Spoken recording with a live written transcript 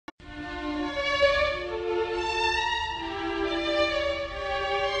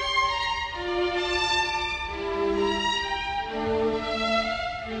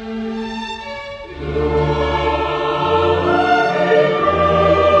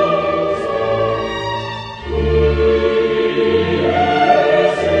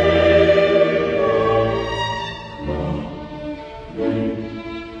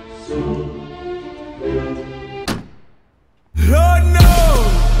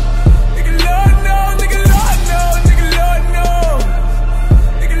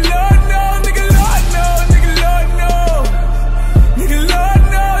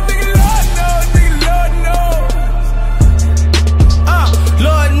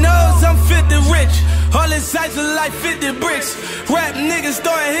dice look like 50 bricks. Rap niggas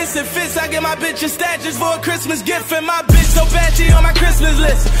throwing hits and fits. I get my bitch a statues for a Christmas gift. And my bitch so bad she on my Christmas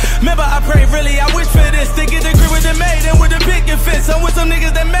list. Remember I pray really, I wish for this. To get the grip with the maid and with the picket fits. I'm with some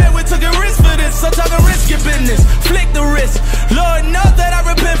niggas that mad with took a risk for this. So talking risky business, flick the wrist. Lord knows that I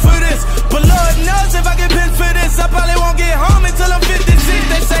repent for this. But Lord knows if I get pinned for this, I probably won't get home until I'm 56.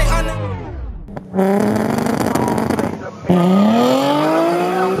 They say I'm